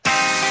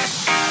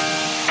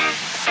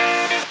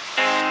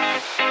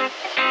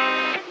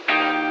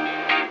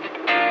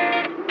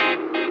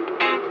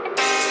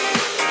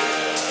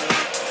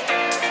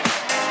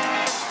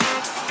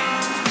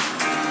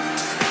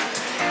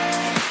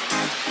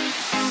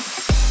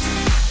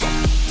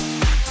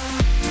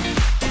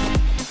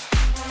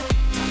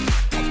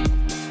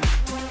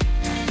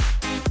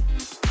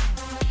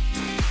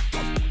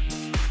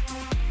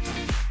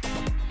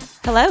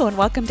Hello and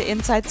welcome to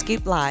Inside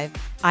Scoop Live.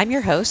 I'm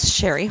your host,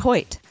 Sherry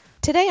Hoyt.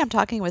 Today I'm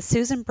talking with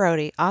Susan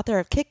Brody, author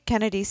of Kik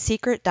Kennedy's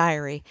Secret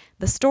Diary,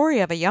 the story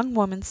of a young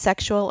woman's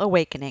sexual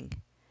awakening.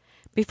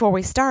 Before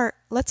we start,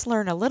 let's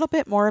learn a little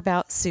bit more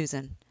about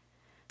Susan.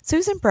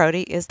 Susan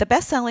Brody is the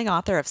best-selling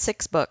author of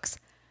 6 books.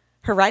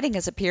 Her writing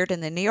has appeared in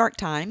the New York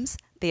Times,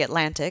 The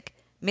Atlantic,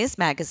 Ms.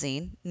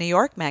 Magazine, New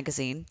York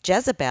Magazine,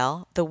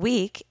 Jezebel, The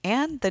Week,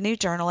 and the New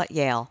Journal at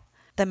Yale.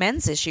 The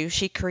men's issue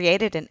she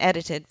created and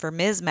edited for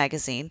Ms.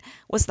 Magazine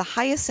was the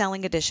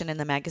highest-selling edition in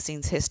the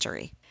magazine's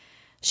history.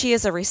 She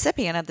is a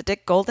recipient of the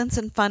Dick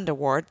Goldenson Fund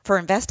Award for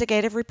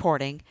Investigative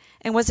Reporting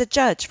and was a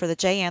judge for the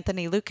J.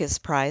 Anthony Lucas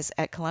Prize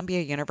at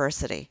Columbia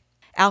University.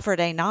 Alfred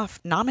A.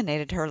 Knopf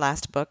nominated her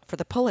last book for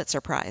the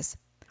Pulitzer Prize.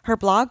 Her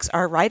blogs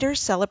are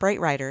Writers Celebrate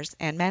Writers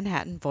and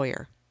Manhattan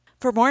Voyeur.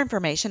 For more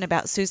information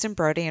about Susan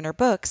Brody and her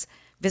books,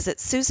 visit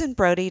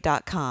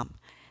susanbrody.com.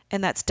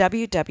 And that's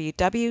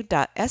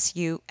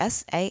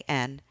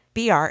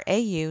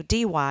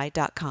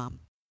www.susanbraudy.com.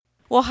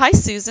 Well, hi,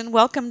 Susan.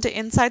 Welcome to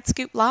Inside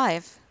Scoop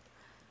Live.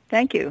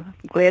 Thank you.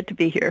 I'm glad to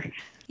be here.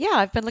 Yeah,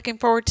 I've been looking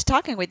forward to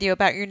talking with you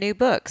about your new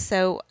book.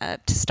 So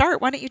to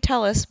start, why don't you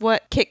tell us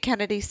what Kik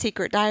Kennedy's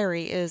Secret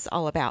Diary is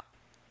all about?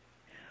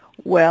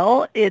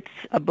 Well, it's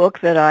a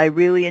book that I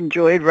really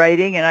enjoyed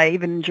writing, and I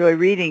even enjoy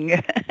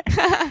reading.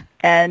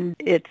 And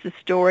it's the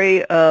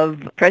story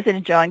of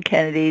President John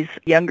Kennedy's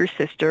younger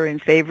sister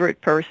and favorite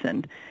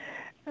person,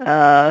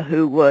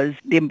 who was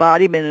the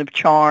embodiment of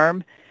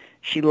charm.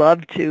 She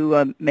loved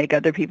to make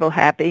other people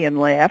happy and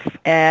laugh,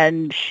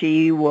 and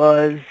she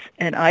was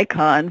an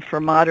icon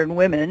for modern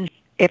women.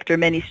 After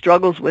many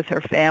struggles with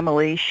her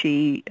family,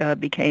 she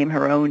became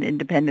her own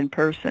independent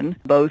person,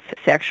 both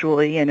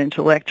sexually and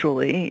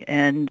intellectually,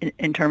 and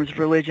in terms of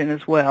religion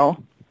as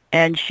well.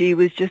 And she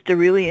was just a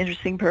really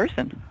interesting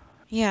person.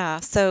 Yeah,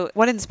 so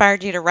what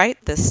inspired you to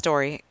write this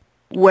story?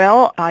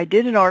 Well, I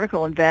did an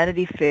article in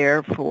Vanity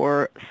Fair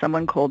for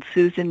someone called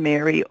Susan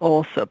Mary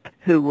Alsop,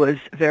 who was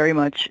very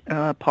much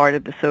part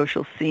of the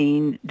social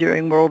scene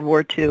during World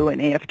War II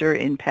and after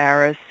in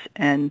Paris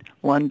and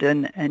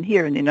London and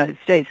here in the United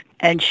States.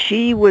 And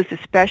she was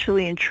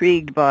especially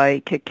intrigued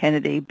by Kik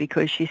Kennedy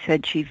because she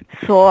said she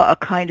saw a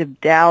kind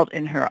of doubt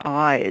in her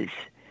eyes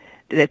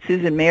that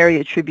Susan Mary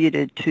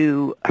attributed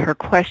to her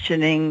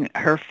questioning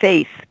her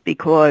faith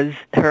because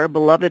her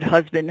beloved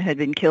husband had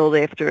been killed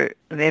after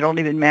they'd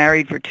only been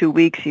married for 2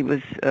 weeks. He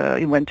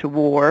went to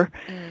war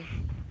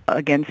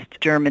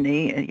against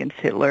Germany, against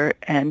Hitler,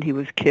 and he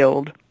was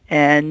killed.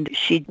 And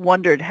she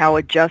wondered how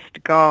a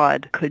just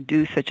God could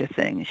do such a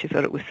thing. She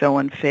thought it was so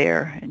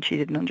unfair, and she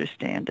didn't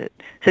understand it.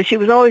 So she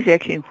was always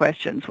asking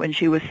questions. When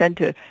she was sent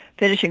to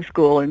finishing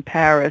school in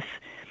Paris,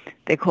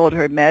 they called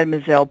her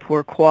Mademoiselle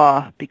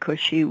Pourquoi because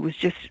she was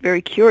just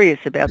very curious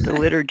about the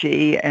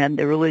liturgy and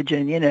the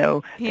religion,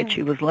 that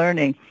she was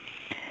learning.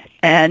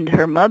 And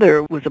her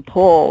mother was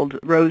appalled,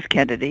 Rose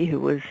Kennedy,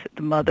 who was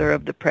the mother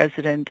of the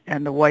president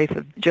and the wife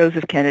of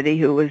Joseph Kennedy,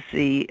 who was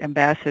the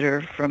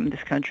ambassador from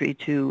this country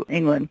to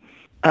England.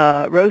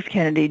 Rose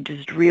Kennedy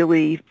just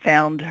really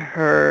found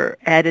her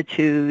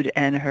attitude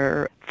and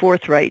her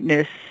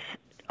forthrightness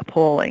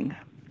appalling.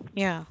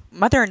 Yeah.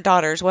 Mother and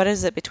daughters, what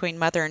is it between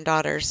mother and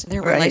daughters,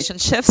 their Right.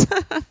 relationships?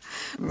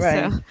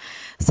 Right.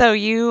 So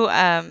you,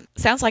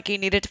 sounds like you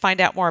needed to find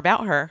out more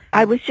about her.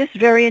 I was just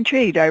very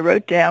intrigued. I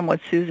wrote down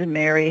what Susan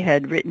Mary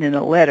had written in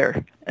a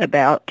letter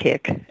about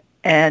Kik,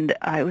 and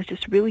I was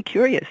just really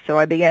curious. So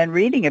I began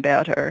reading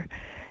about her,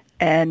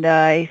 and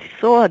I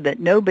saw that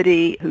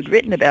nobody who'd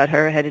written about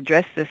her had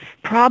addressed this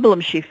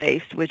problem she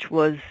faced, which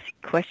was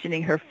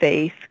questioning her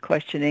faith,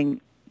 questioning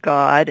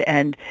God,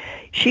 and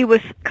she was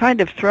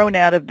kind of thrown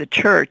out of the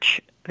church,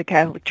 the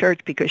Catholic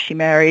Church, because she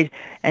married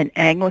an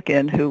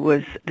Anglican who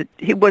was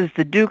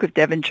the Duke of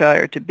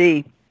Devonshire to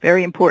be,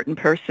 very important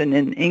person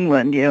in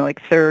England, like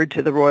third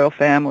to the royal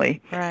family.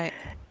 Right.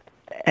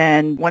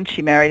 And once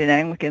she married an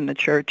Anglican, the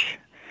church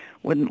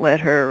wouldn't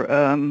let her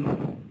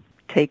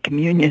take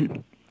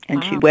communion.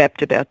 And Wow. She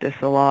wept about this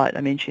a lot.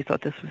 I mean, she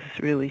thought this was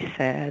really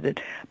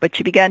sad. But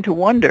she began to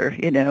wonder,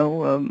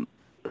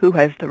 who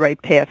has the right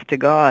path to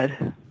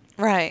God.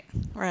 Right.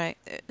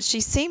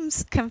 She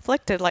seems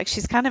conflicted, like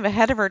she's kind of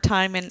ahead of her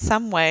time in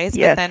some ways,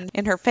 Yes. but then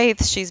in her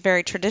faith, she's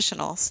very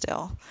traditional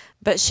still.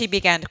 But she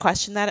began to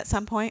question that at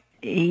some point?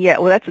 Yeah,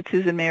 well, that's what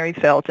Susan Mary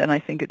felt, and I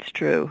think it's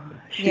true.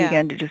 She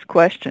began to just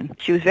question.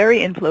 She was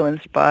very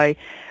influenced by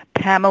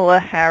Pamela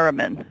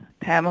Harriman,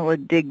 Pamela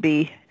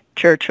Digby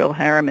Churchill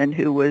Harriman,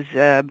 who was,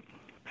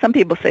 some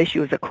people say she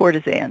was a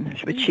courtesan,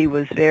 but she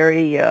was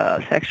very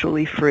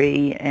sexually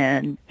free,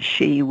 and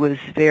she was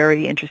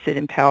very interested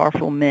in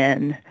powerful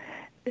men.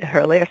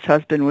 Her last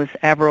husband was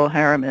Averell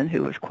Harriman,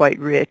 who was quite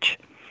rich,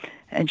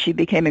 and she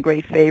became a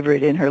great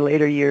favorite in her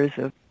later years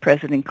of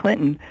President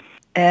Clinton.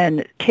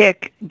 And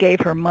Kik gave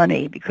her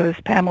money because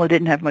Pamela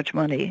didn't have much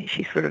money.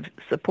 She sort of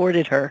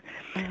supported her.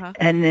 Uh-huh.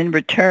 And in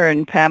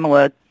return,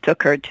 Pamela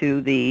took her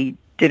to the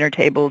dinner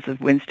tables of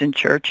Winston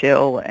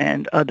Churchill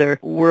and other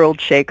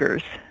world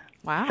shakers.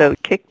 Wow. So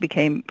Kik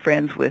became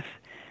friends with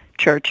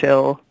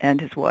Churchill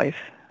and his wife.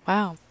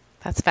 Wow.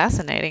 That's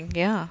fascinating.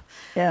 Yeah.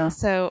 Yeah.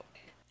 So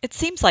it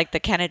seems like the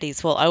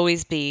Kennedys will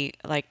always be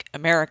like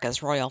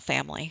America's royal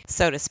family,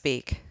 so to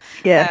speak.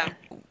 Yes.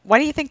 Um, why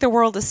do you think the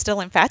world is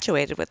still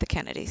infatuated with the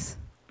Kennedys?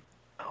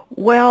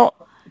 Well,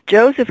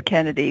 Joseph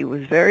Kennedy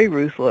was very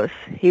ruthless.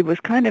 He was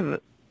kind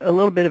of a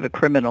little bit of a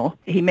criminal.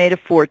 He made a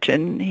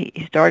fortune.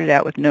 He started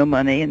out with no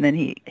money, and then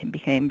he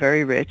became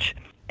very rich.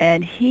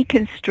 And he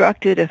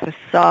constructed a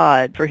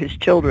facade for his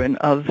children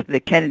of the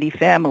Kennedy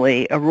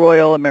family, a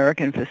royal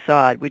American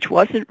facade, which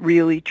wasn't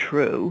really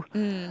true.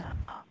 Mm.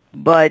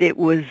 But it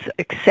was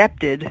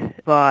accepted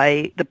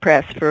by the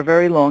press for a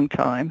very long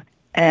time.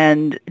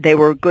 And they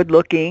were good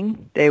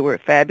looking. They were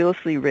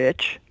fabulously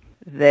rich.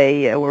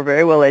 They were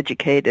very well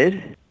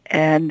educated,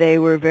 and they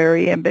were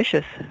very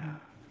ambitious.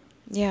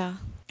 Yeah.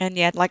 And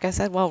yet, like I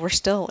said, well, we're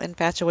still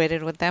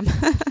infatuated with them.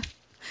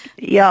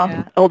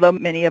 Yeah, although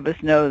many of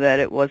us know that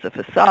it was a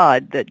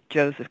facade that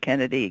Joseph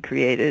Kennedy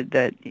created,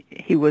 that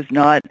he was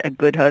not a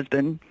good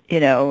husband. You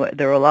know,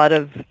 there were a lot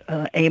of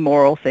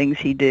amoral things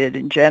he did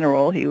in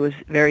general. He was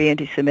very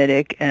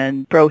anti-Semitic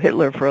and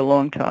pro-Hitler for a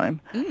long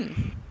time.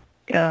 Mm.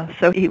 Yeah,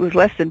 so he was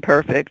less than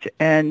perfect.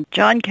 And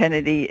John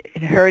Kennedy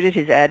inherited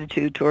his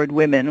attitude toward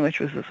women, which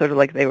was sort of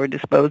like they were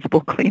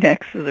disposable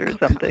Kleenexes or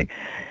something.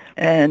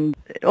 And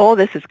all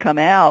this has come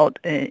out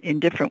in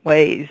different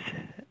ways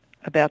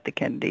about the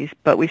Kennedys,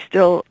 but we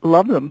still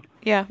love them.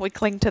 Yeah, we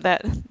cling to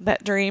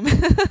that dream.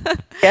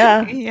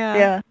 Yeah, Yeah.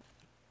 yeah.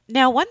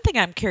 Now, one thing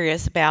I'm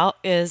curious about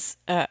is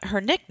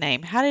her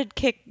nickname. How did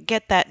Kik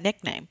get that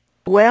nickname?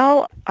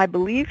 Well, I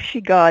believe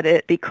she got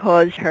it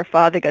because her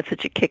father got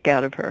such a kick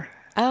out of her.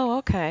 Oh,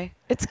 okay.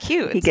 It's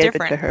cute. He It's gave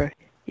different. it to her.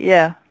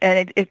 Yeah,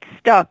 and it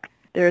stuck.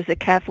 There's a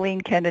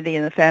Kathleen Kennedy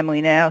in the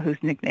family now who's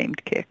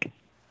nicknamed Kik.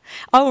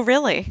 Oh,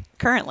 really?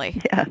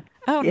 Currently? Yeah,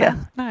 Oh, yeah.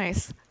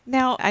 nice.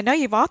 Now, I know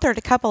you've authored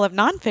a couple of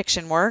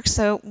nonfiction works,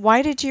 so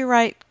why did you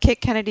write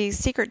Kik Kennedy's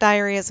Secret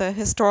Diary as a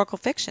historical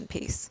fiction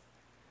piece?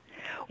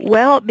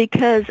 Well,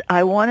 because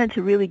I wanted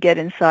to really get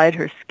inside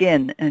her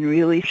skin and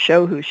really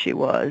show who she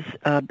was,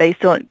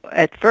 based on,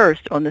 at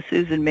first, on the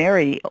Susan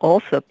Mary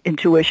Alsop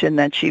intuition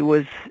that she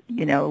was,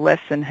 you know,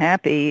 less than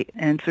happy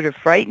and sort of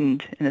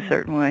frightened in a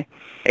certain way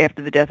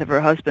after the death of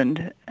her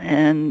husband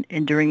and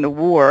during the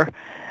war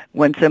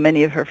when so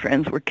many of her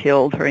friends were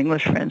killed, her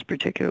English friends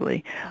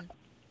particularly.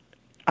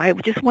 I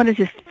just wanted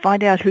to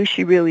find out who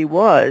she really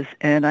was,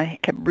 and I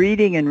kept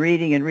reading and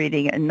reading and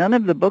reading, and none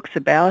of the books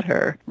about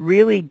her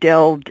really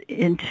delved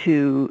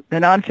into the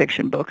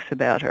nonfiction books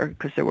about her,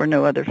 because there were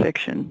no other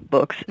fiction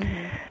books.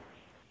 Mm-hmm.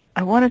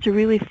 I wanted to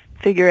really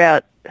figure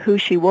out who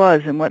she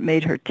was and what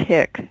made her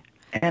tick.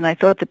 And I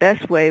thought the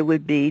best way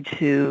would be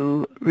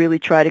to really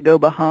try to go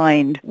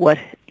behind what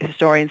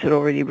historians had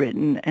already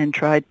written and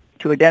try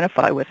to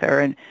identify with her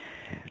and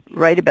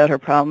write about her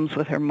problems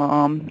with her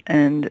mom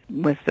and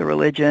with the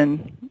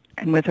religion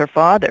and with her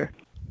father.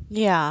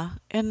 Yeah,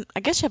 and I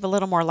guess you have a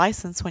little more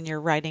license when you're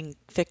writing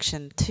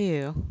fiction,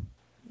 too.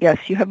 Yes,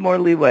 you have more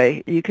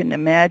leeway. You can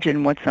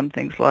imagine what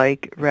something's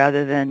like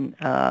rather than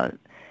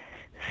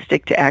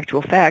stick to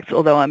actual facts,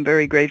 although I'm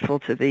very grateful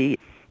to the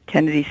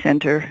Kennedy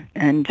Center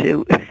and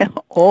to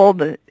all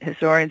the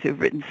historians who've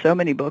written so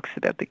many books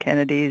about the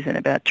Kennedys and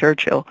about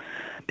Churchill,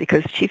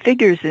 because she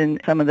figures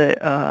in some of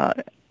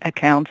the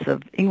accounts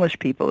of English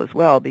people as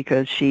well,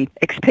 because she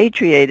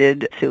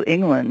expatriated to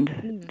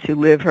England to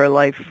live her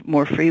life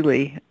more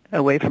freely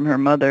away from her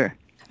mother.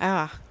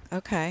 Ah,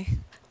 okay.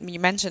 You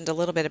mentioned a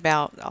little bit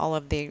about all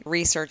of the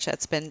research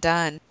that's been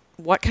done.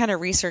 What kind of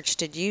research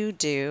did you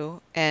do,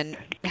 and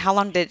how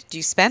long did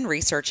you spend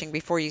researching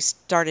before you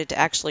started to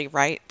actually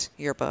write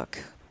your book?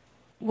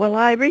 Well,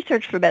 I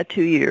researched for about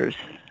 2 years.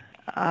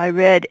 I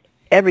read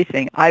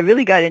everything. I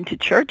really got into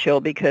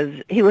Churchill because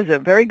he was a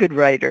very good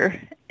writer,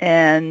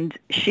 and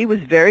she was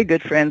very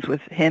good friends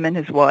with him and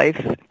his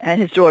wife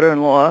and his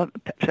daughter-in-law,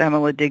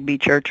 Pamela Digby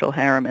Churchill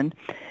Harriman.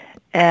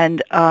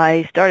 And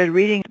I started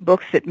reading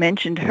books that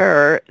mentioned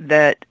her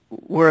that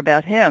were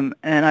about him.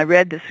 And I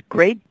read this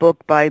great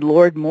book by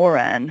Lord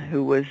Moran,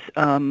 who was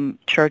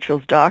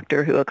Churchill's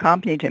doctor, who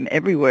accompanied him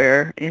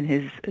everywhere in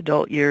his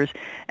adult years.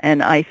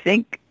 And I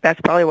think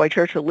that's probably why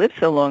Churchill lived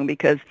so long,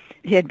 because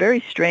he had very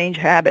strange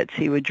habits.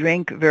 He would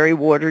drink very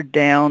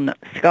watered-down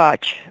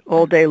scotch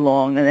all day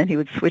long, and then he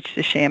would switch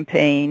to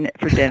champagne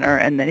for dinner,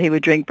 and then he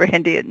would drink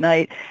brandy at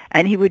night,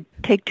 and he would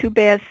take 2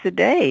 baths a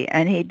day.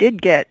 And he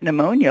did get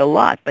pneumonia a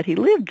lot, but he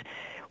lived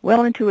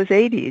well into his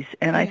 80s,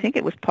 and I think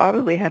it was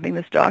probably having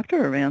this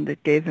doctor around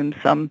that gave him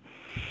some,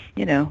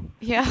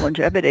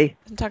 longevity.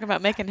 Talk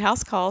about making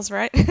house calls,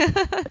 right?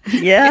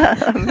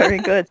 Yeah, very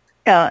good.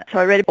 Yeah, so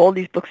I read all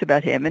these books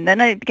about him, and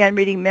then I began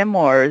reading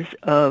memoirs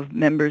of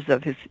members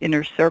of his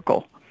inner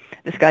circle.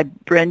 This guy,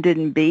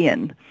 Brendan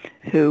Behan,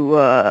 who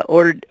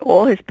ordered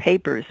all his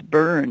papers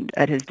burned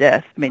at his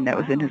death. I mean, that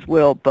was in his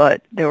will,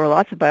 but there were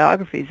lots of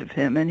biographies of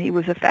him, and he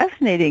was a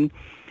fascinating,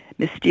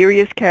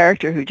 mysterious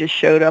character who just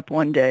showed up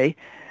one day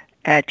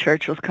at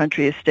Churchill's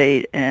country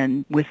estate,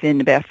 and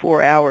within about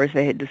 4 hours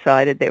they had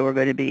decided they were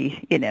going to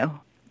be,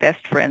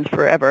 best friends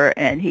forever,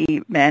 and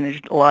he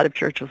managed a lot of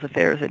Churchill's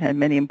affairs and had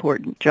many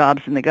important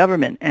jobs in the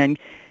government. And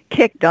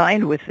Kick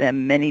dined with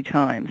them many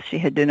times. She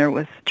had dinner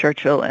with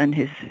Churchill and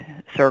his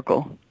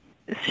circle.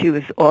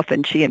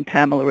 She and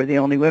Pamela were the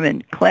only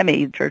women.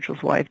 Clemmy,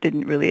 Churchill's wife,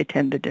 didn't really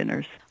attend the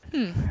dinners.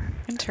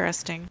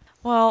 Interesting.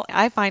 Well,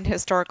 I find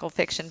historical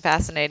fiction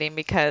fascinating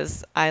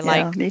because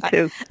me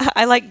too.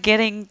 I like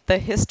getting the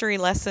history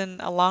lesson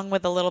along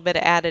with a little bit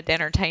of added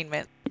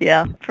entertainment.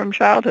 Yeah, from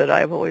childhood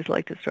I've always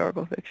liked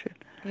historical fiction.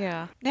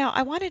 Yeah. Now,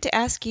 I wanted to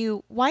ask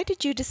you, why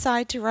did you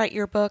decide to write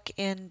your book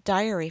in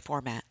diary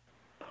format?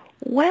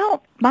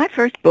 Well, my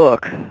first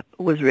book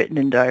was written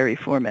in diary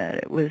format.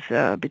 It was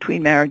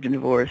Between Marriage and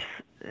Divorce,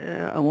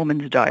 A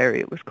Woman's Diary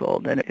it was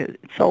called, and it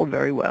sold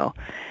very well.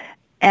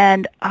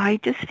 And I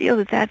just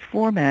feel that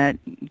format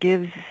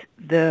gives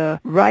the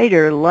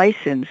writer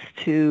license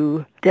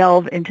to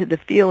delve into the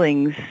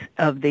feelings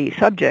of the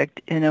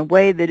subject in a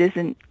way that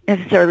isn't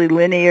necessarily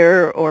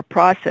linear or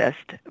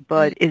processed,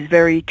 but is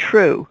very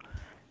true.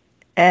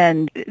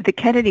 And the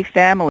Kennedy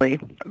family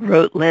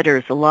wrote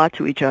letters a lot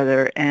to each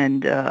other,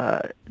 and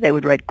they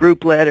would write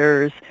group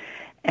letters.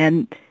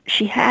 And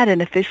she had an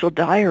official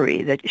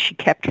diary that she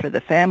kept for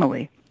the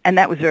family. And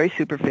that was very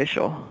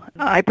superficial.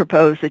 I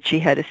proposed that she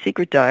had a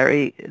secret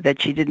diary that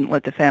she didn't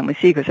let the family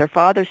see, because her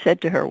father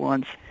said to her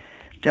once,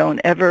 don't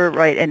ever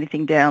write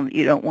anything down that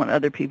you don't want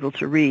other people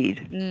to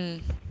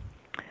read.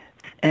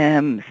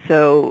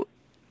 So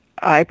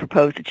I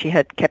proposed that she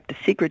had kept a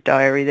secret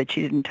diary that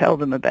she didn't tell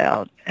them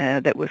about,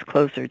 that was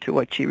closer to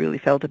what she really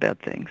felt about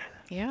things.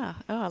 Yeah.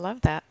 Oh, I love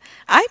that.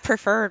 I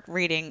prefer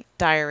reading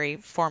diary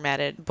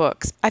formatted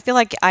books. I feel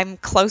like I'm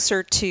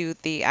closer to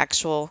the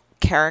actual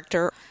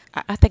character.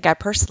 I think I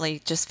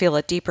personally just feel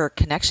a deeper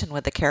connection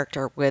with the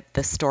character with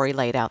the story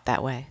laid out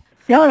that way.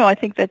 No, I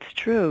think that's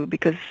true,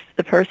 because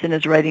the person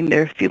is writing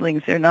their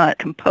feelings. They're not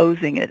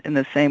composing it in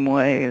the same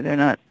way. They're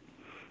not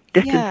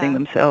distancing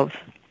themselves.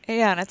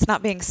 Yeah, and it's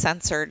not being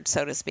censored,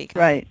 so to speak.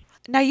 Right.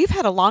 Now, you've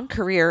had a long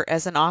career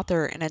as an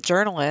author and a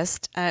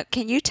journalist.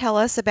 Can you tell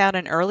us about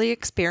an early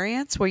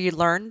experience where you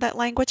learned that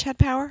language had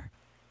power?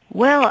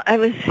 Well, I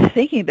was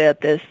thinking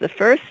about this. The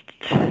first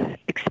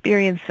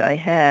experience I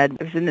had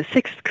was in the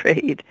 6th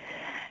grade,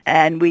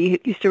 and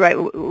we used to write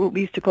what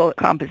we used to call it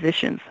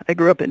compositions. I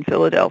grew up in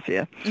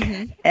Philadelphia,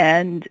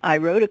 and I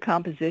wrote a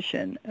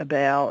composition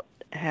about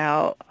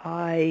how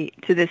I,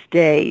 to this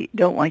day,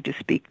 don't like to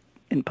speak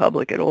in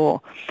public at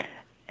all,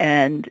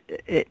 and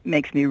it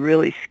makes me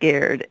really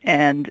scared,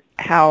 and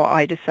how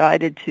I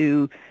decided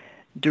to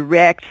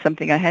direct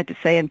something I had to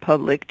say in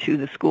public to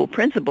the school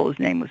principal. His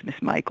name was Miss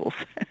Michaels.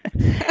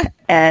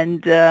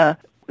 And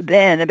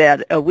then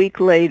about a week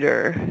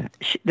later,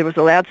 there was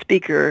a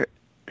loudspeaker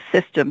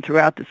system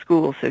throughout the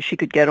school, so she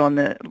could get on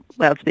the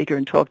loudspeaker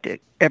and talk to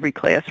every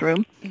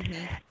classroom.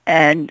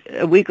 And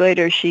a week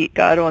later, she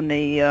got on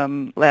the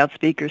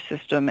loudspeaker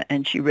system,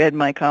 and she read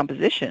my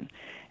composition.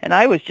 And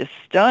I was just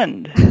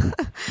stunned.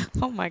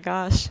 Oh, my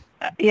gosh.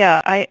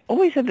 Yeah, I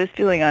always have this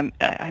feeling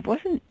I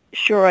wasn't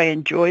sure I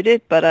enjoyed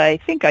it, but I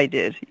think I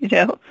did,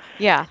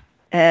 Yeah.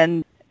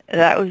 And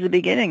that was the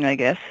beginning, I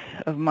guess,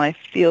 of my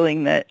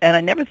feeling that, and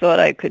I never thought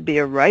I could be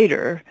a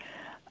writer.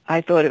 I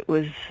thought it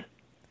was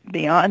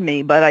beyond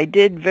me, but I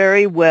did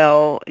very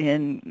well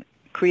in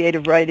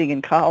creative writing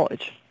in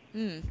college.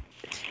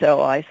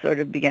 So I sort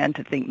of began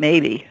to think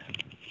maybe.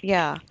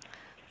 Yeah.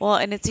 Well,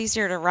 and it's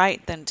easier to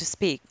write than to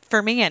speak,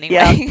 for me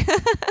anyway. Yeah,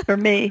 for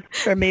me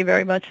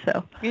very much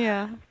so.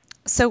 Yeah.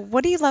 So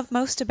what do you love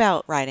most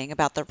about writing,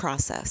 about the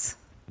process?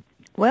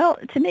 Well,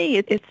 to me,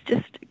 it's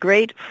just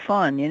great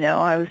fun.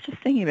 I was just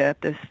thinking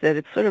about this, that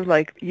it's sort of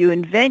like you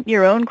invent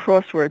your own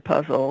crossword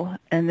puzzle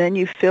and then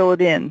you fill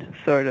it in,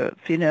 sort of,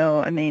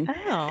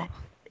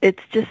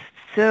 It's just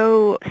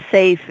so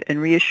safe and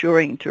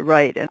reassuring to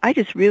write. And I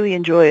just really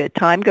enjoy it.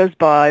 Time goes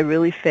by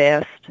really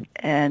fast,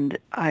 and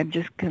I'm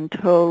just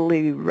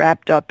totally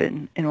wrapped up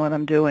in what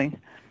I'm doing.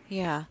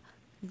 Yeah.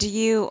 Do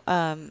you,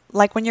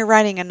 like when you're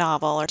writing a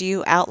novel, or do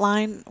you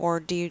outline, or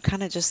do you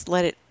kind of just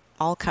let it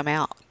all come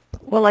out?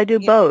 Well, I do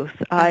both.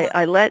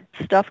 I let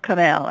stuff come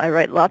out. I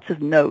write lots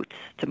of notes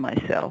to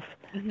myself.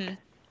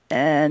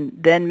 And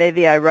then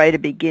maybe I write a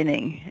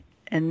beginning,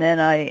 and then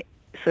I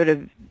sort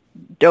of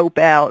dope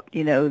out,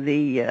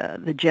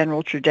 the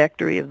general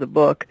trajectory of the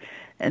book,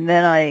 and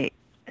then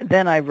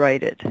I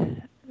write it.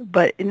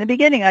 But in the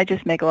beginning, I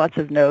just make lots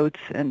of notes,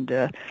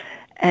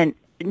 and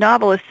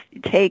novelists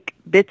take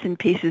bits and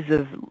pieces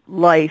of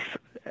life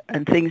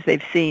and things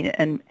they've seen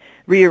and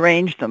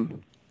rearrange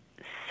them.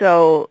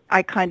 So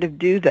I kind of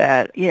do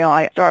that.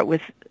 I start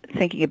with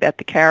thinking about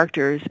the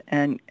characters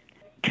and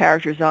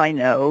characters I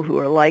know who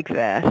are like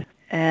that,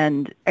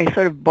 and I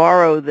sort of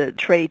borrow the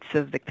traits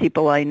of the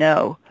people I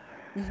know.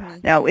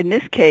 Now, in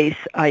this case,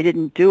 I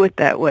didn't do it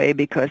that way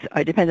because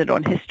I depended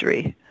on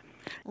history.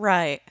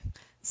 Right.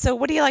 So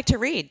what do you like to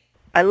read?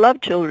 I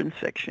love children's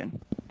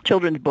fiction,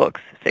 children's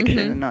books, fiction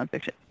and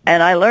nonfiction.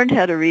 And I learned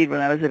how to read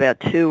when I was about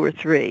 2 or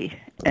 3.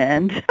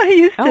 And I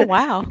used to... Oh,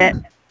 wow.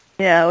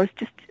 I was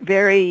just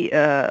very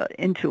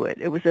into it.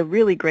 It was a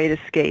really great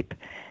escape.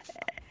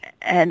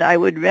 and I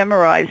would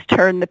memorize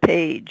turn the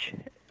page.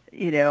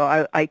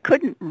 I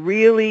couldn't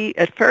really,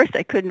 at first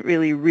I couldn't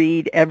really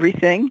read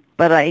everything,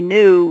 but I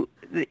knew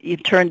that you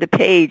turned the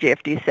page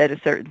after you said a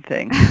certain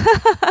thing.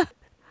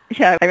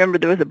 Yeah, I remember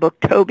there was a book,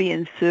 Toby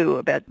and Sue,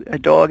 about a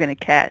dog and a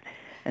cat.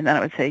 And then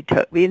I would say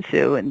Toby and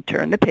Sue and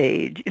turn the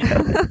page.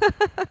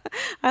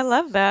 I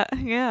love that.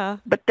 Yeah.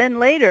 But then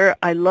later,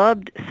 I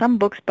loved some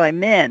books by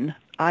men.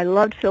 I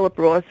loved Philip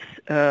Roth's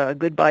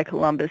Goodbye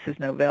Columbus, his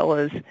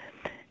novellas.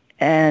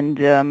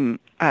 And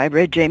I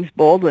read James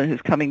Baldwin,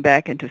 who's coming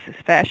back into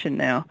fashion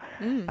now.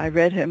 I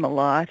read him a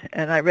lot.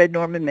 And I read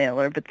Norman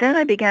Mailer. But then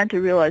I began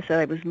to realize that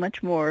I was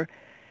much more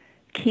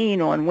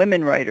keen on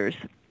women writers.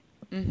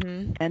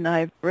 Mm-hmm. And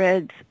I've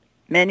read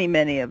many,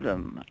 many of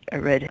them. I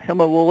read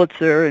Hilma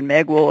Wolitzer and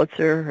Meg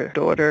Wolitzer, her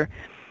daughter,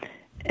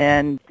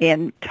 and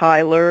Ann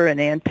Tyler and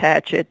Ann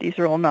Patchett. These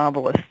are all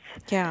novelists.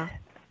 Yeah.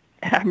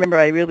 I remember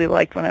I really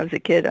liked, when I was a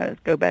kid, I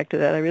would go back to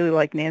that, I really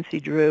liked Nancy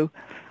Drew.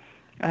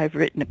 I've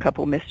written a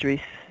couple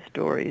mystery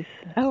stories.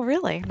 Oh,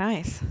 really?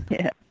 Nice.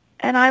 Yeah.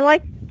 And I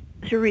like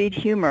to read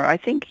humor. I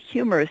think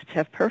humorists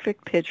have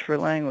perfect pitch for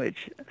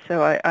language.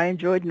 So I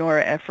enjoyed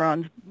Nora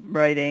Ephron's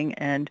writing,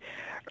 and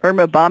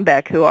Irma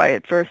Bombeck, who I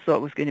at first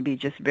thought was going to be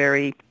just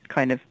very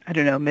kind of,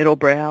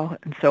 middlebrow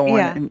and so on.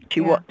 Yeah. And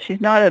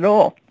she's not at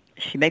all.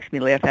 She makes me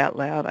laugh out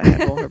loud. I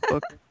have all her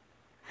books.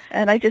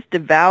 And I just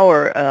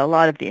devour a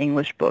lot of the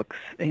English books,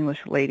 English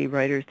lady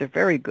writers. They're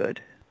very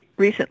good.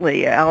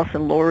 Recently,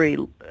 Alison Laurie,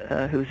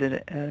 who's an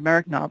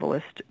American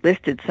novelist,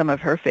 listed some of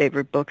her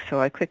favorite books,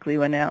 so I quickly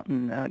went out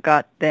and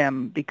got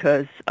them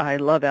because I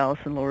love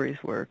Alison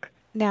Laurie's work.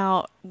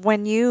 Now,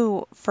 when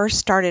you first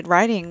started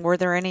writing, were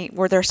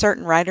there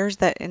certain writers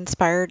that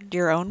inspired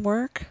your own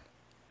work?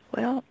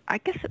 Well, I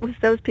guess it was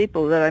those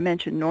people that I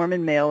mentioned,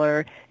 Norman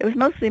Mailer. It was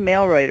mostly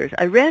male writers.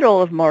 I read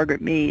all of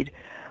Margaret Mead,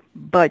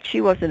 but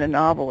she wasn't a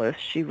novelist.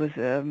 She was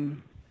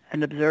an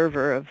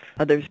observer of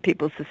other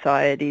people's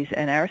societies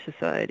and our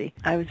society.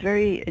 I was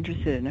very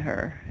interested in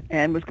her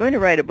and was going to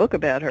write a book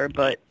about her,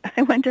 but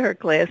I went to her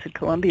class at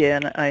Columbia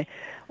and I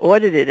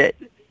audited it.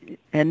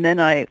 And then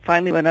I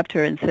finally went up to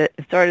her and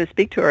started to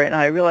speak to her, and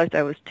I realized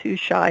I was too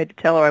shy to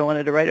tell her I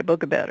wanted to write a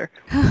book about her.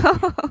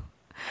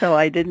 So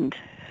I didn't.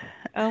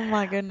 Oh,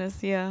 my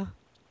goodness, yeah.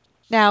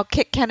 Now,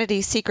 Kit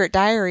Kennedy's Secret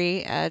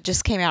Diary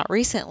just came out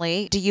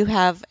recently. Do you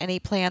have any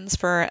plans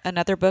for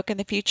another book in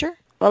the future?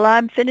 Well,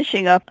 I'm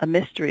finishing up a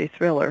mystery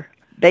thriller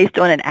based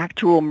on an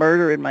actual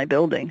murder in my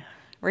building.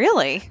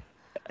 Really?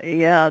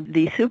 Yeah,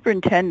 the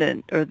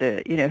superintendent, or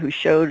who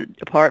showed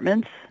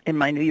apartments in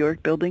my New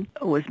York building,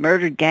 was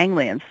murdered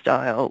gangland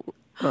style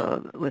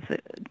with a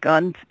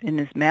gun in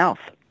his mouth.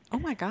 Oh,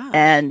 my gosh.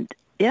 And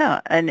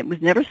it was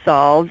never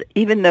solved,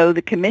 even though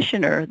the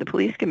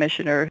police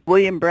commissioner,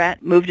 William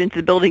Bratt, moved into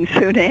the building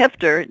soon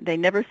after. They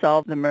never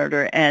solved the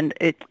murder, and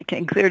it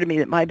became clear to me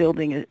that my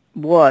building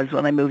was,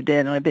 when I moved in,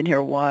 and I've been here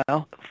a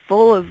while,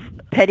 full of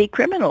petty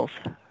criminals.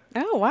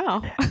 Oh,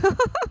 wow.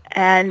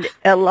 And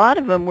a lot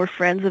of them were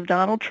friends of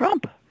Donald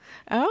Trump.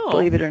 Oh.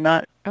 Believe it or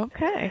not.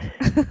 Okay.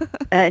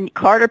 And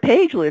Carter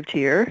Page lived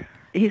here.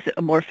 He's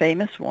a more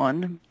famous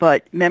one,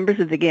 but members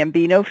of the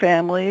Gambino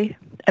family.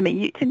 I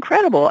mean, it's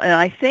incredible. And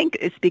I think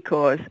it's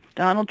because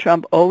Donald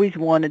Trump always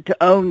wanted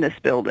to own this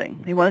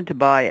building. He wanted to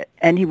buy it,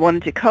 and he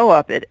wanted to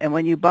co-op it. And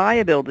when you buy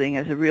a building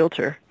as a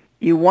realtor,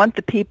 you want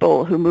the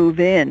people who move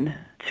in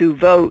to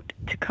vote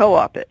to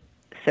co-op it.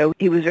 So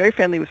he was very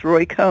friendly with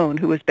Roy Cohn,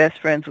 who was best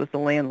friends with the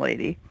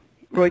landlady.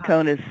 Roy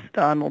Cohn is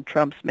Donald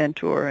Trump's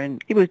mentor,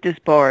 and he was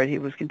disbarred. He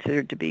was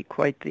considered to be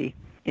quite the,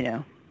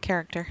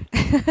 character.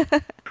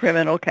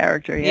 Criminal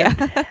character, yeah.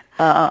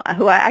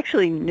 Who I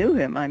actually knew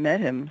him. I met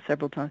him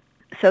several times.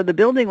 So the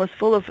building was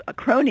full of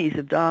cronies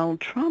of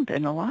Donald Trump,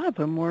 and a lot of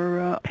them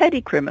were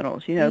petty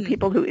criminals,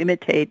 people who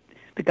imitate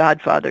the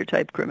Godfather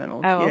type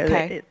criminals. Oh,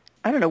 okay.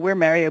 I don't know where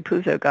Mario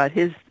Puzo got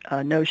his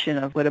notion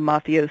of what a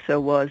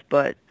mafioso was,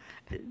 but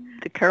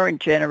the current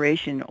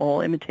generation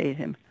all imitate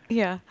him.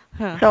 Yeah.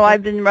 Huh. So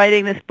I've been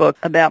writing this book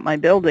about my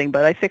building,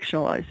 but I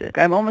fictionalized it.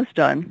 I'm almost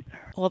done.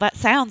 Well, that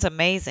sounds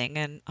amazing,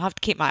 and I'll have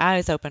to keep my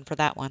eyes open for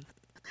that one.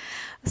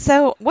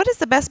 So what is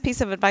the best piece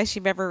of advice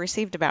you've ever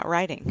received about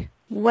writing?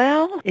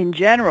 Well, in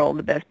general,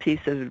 the best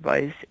piece of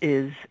advice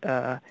is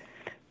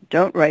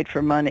don't write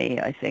for money,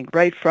 I think.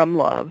 Write from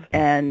love.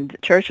 And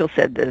Churchill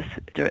said this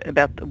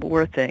about the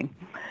war thing.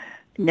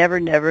 Never,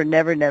 never,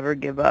 never, never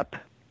give up.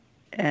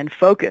 And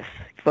focus.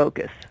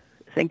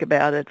 Think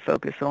about it,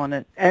 focus on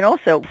it. And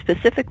also,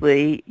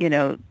 specifically,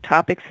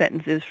 topic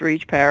sentences for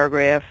each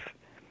paragraph.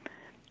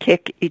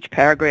 Kick each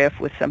paragraph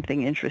with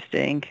something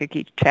interesting. Kick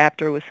each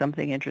chapter with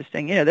something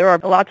interesting. There are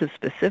lots of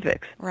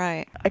specifics.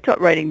 Right. I taught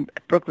writing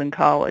at Brooklyn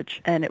College,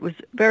 and it was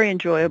very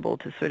enjoyable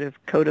to sort of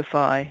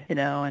codify,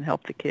 and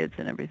help the kids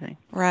and everything.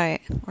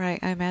 Right. I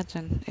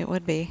imagine it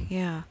would be,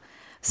 yeah.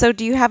 So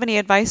do you have any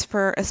advice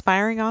for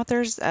aspiring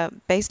authors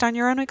based on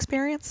your own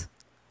experience?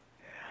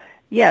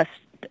 Yes.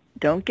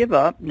 Don't give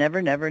up.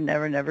 Never, never,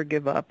 never, never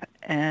give up.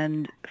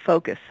 And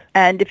focus.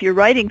 And if you're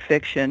writing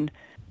fiction,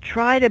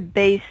 try to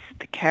base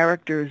the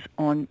characters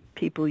on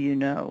people you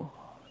know.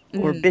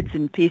 or bits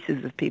and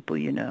pieces of people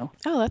you know.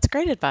 Oh, that's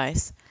great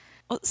advice.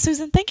 Well,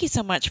 Susan, thank you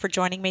so much for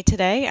joining me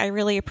today. I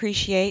really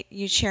appreciate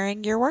you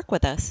sharing your work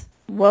with us.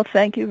 Well,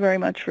 thank you very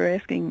much for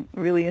asking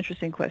really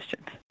interesting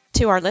questions.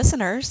 To our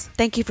listeners,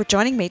 thank you for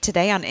joining me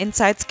today on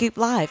Inside Scoop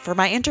Live for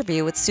my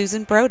interview with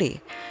Susan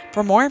Brody.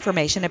 For more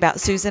information about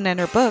Susan and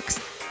her books,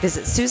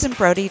 visit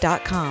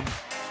susanbrody.com.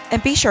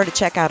 And be sure to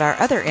check out our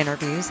other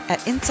interviews at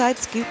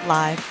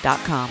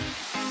InsideScoopLive.com.